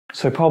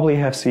So you probably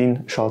have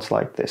seen shots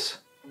like this.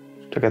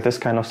 To get this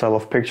kind of style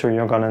of picture,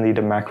 you're gonna need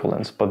a macro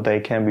lens, but they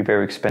can be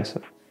very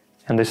expensive.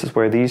 And this is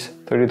where these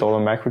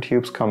 $30 macro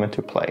tubes come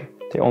into play.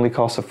 They only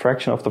cost a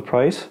fraction of the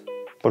price,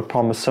 but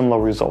promise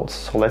similar results,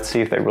 so let's see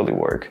if they really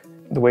work.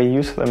 The way you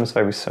use them is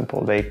very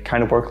simple. They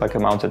kind of work like a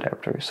mount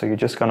adapter. So you're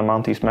just gonna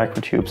mount these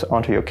macro tubes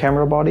onto your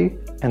camera body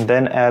and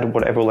then add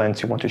whatever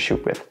lens you want to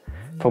shoot with.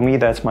 For me,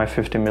 that's my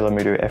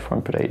 50mm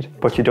f1.8.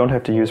 But you don't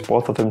have to use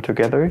both of them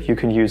together. You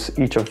can use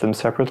each of them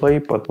separately,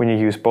 but when you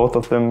use both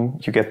of them,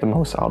 you get the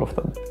most out of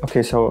them.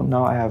 Okay, so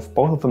now I have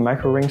both of the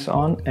macro rings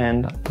on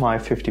and my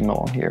 50mm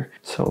on here.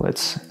 So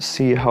let's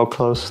see how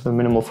close the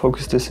minimal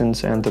focus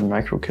distance and the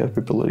macro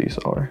capabilities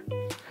are.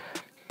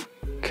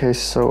 Okay,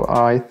 so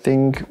I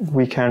think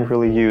we can't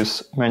really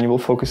use manual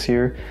focus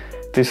here.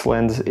 This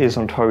lens is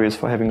notorious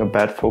for having a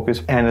bad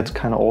focus, and it's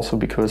kind of also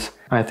because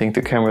I think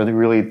the camera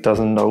really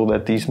doesn't know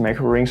that these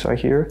macro rings are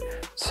here.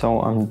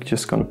 So I'm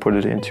just gonna put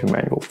it into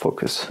manual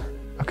focus.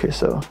 Okay,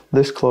 so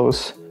this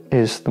close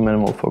is the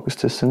minimal focus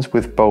distance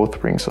with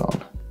both rings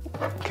on.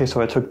 Okay,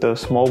 so I took the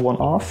small one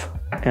off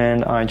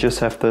and I just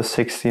have the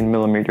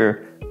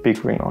 16mm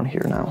big ring on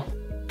here now.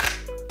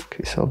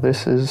 Okay, so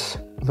this is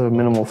the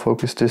minimal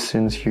focus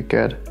distance you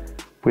get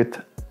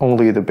with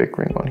only the big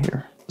ring on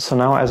here. So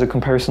now as a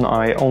comparison,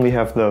 I only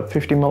have the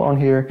 50mm on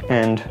here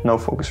and no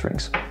focus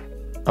rings.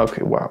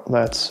 Okay, wow,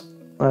 that's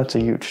a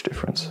huge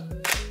difference.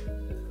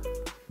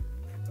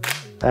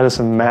 That is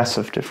a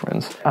massive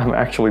difference. I'm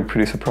actually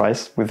pretty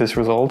surprised with this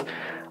result.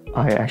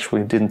 I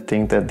actually didn't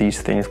think that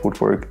these things would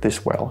work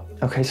this well.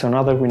 Okay, so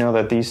now that we know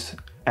that these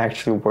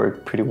actually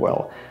work pretty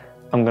well,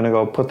 I'm gonna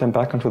go put them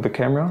back onto the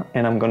camera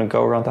and I'm gonna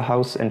go around the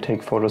house and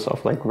take photos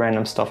of like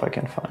random stuff I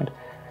can find.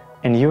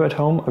 And you at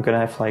home are gonna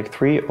have like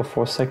 3 or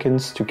 4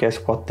 seconds to guess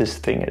what this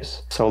thing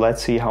is. So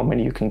let's see how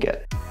many you can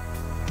get.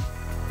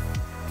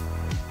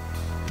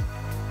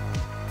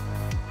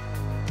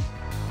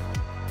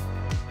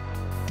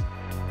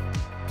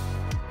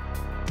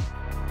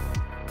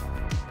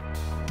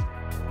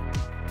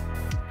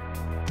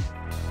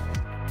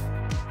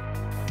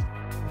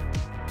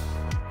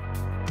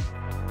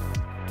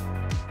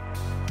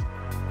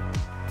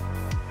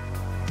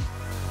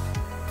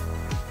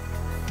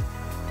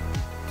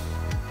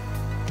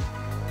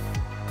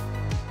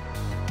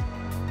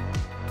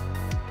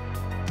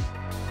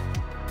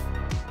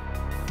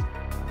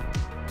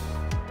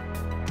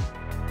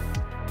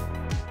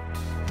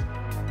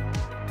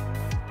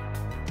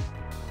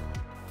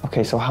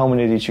 Okay, so how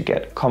many did you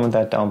get? Comment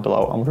that down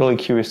below. I'm really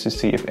curious to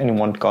see if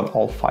anyone got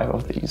all 5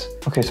 of these.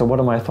 Okay, so what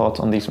are my thoughts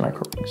on these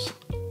macro rings?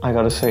 I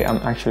gotta say, I'm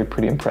actually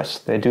pretty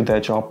impressed. They do their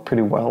job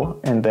pretty well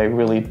and they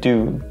really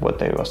do what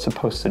they are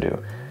supposed to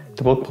do.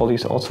 The build quality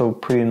is also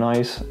pretty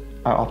nice.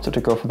 I opted to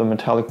go for the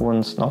metallic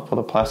ones, not for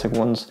the plastic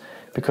ones,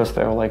 because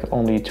they're like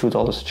only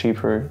 $2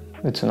 cheaper.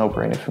 It's a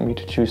no-brainer for me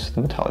to choose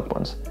the metallic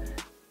ones.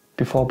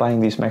 Before buying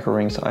these macro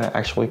rings, I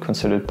actually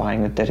considered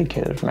buying a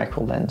dedicated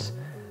macro lens.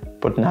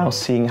 But now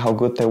seeing how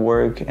good they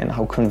work and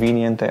how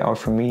convenient they are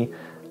for me,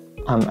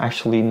 I'm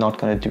actually not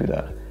gonna do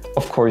that.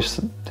 Of course,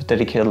 the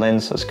dedicated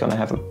lens is gonna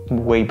have a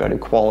way better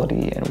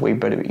quality and way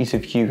better ease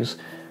of use,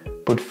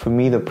 but for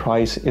me the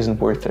price isn't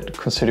worth it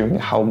considering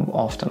how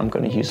often I'm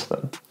gonna use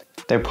them.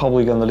 They're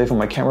probably gonna live on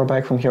my camera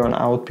bag from here on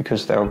out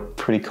because they're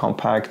pretty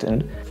compact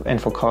and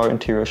for car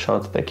interior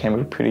shots they can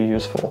be pretty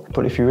useful.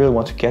 But if you really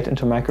want to get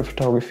into macro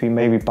photography,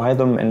 maybe buy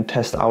them and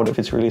test out if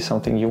it's really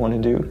something you want to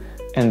do,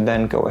 and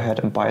then go ahead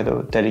and buy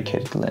the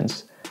dedicated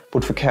lens.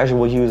 But for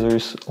casual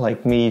users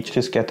like me,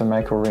 just get the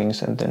macro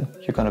rings and then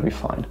you're gonna be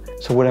fine.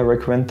 So would I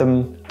recommend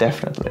them?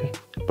 Definitely.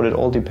 But it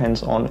all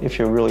depends on if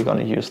you're really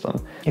gonna use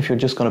them. If you're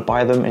just gonna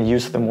buy them and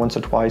use them once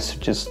or twice to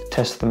just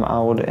test them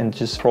out and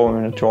just throw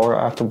them in a drawer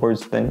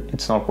afterwards, then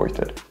it's not worth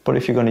it. But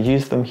if you're gonna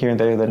use them here and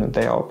there, then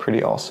they are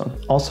pretty awesome.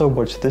 Also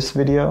watch this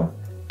video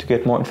to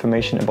get more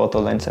information about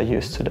the lens I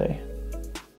used today.